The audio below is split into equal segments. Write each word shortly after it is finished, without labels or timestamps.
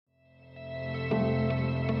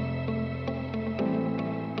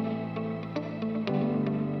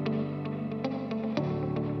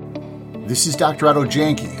This is Dr. Otto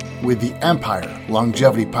Janke with the Empire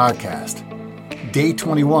Longevity Podcast. Day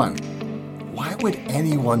 21. Why would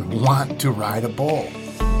anyone want to ride a bull?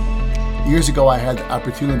 Years ago, I had the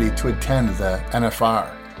opportunity to attend the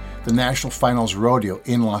NFR, the National Finals Rodeo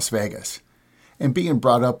in Las Vegas. And being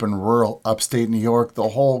brought up in rural upstate New York, the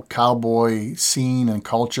whole cowboy scene and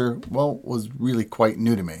culture, was really quite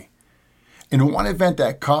new to me. And one event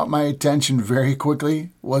that caught my attention very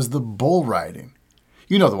quickly was the bull riding.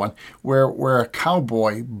 You know the one where a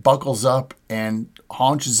cowboy buckles up and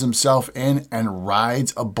haunches himself in and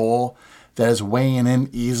rides a bull that is weighing in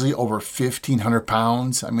easily over 1,500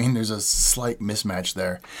 pounds. I mean, there's a slight mismatch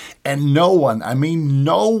there. And no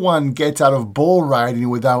one gets out of bull riding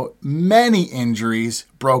without many injuries,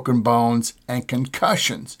 broken bones, and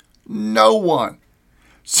concussions. No one.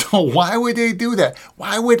 So why would they do that?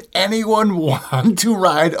 Why would anyone want to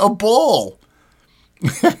ride a bull?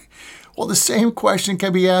 Well, the same question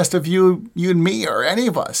can be asked of you and me, or any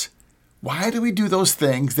of us. Why do we do those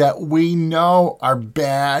things that we know are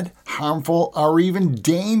bad, harmful, or even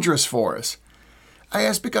dangerous for us? I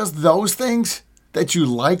ask because those things that you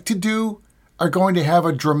like to do are going to have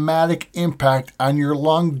a dramatic impact on your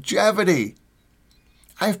longevity.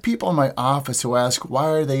 I have people in my office who ask why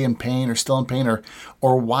are they in pain or still in pain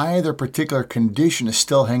or why their particular condition is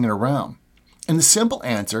still hanging around. And the simple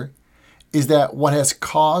answer is that what has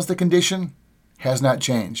caused the condition has not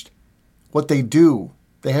changed. What they do,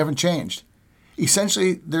 they haven't changed.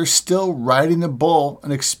 Essentially, they're still riding the bull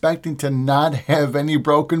and expecting to not have any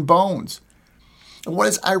broken bones. And what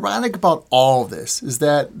is ironic about all of this is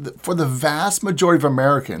that for the vast majority of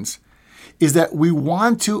Americans, is that we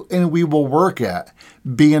want to and we will work at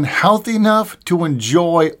being healthy enough to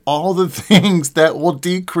enjoy all the things that will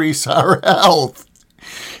decrease our health.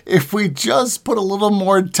 If we just put a little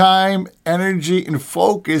more time, energy, and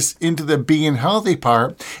focus into the being healthy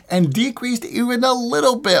part and decreased even a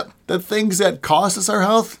little bit the things that cost us our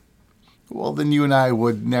health, well, then you and I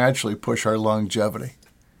would naturally push our longevity.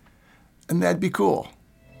 And that'd be cool.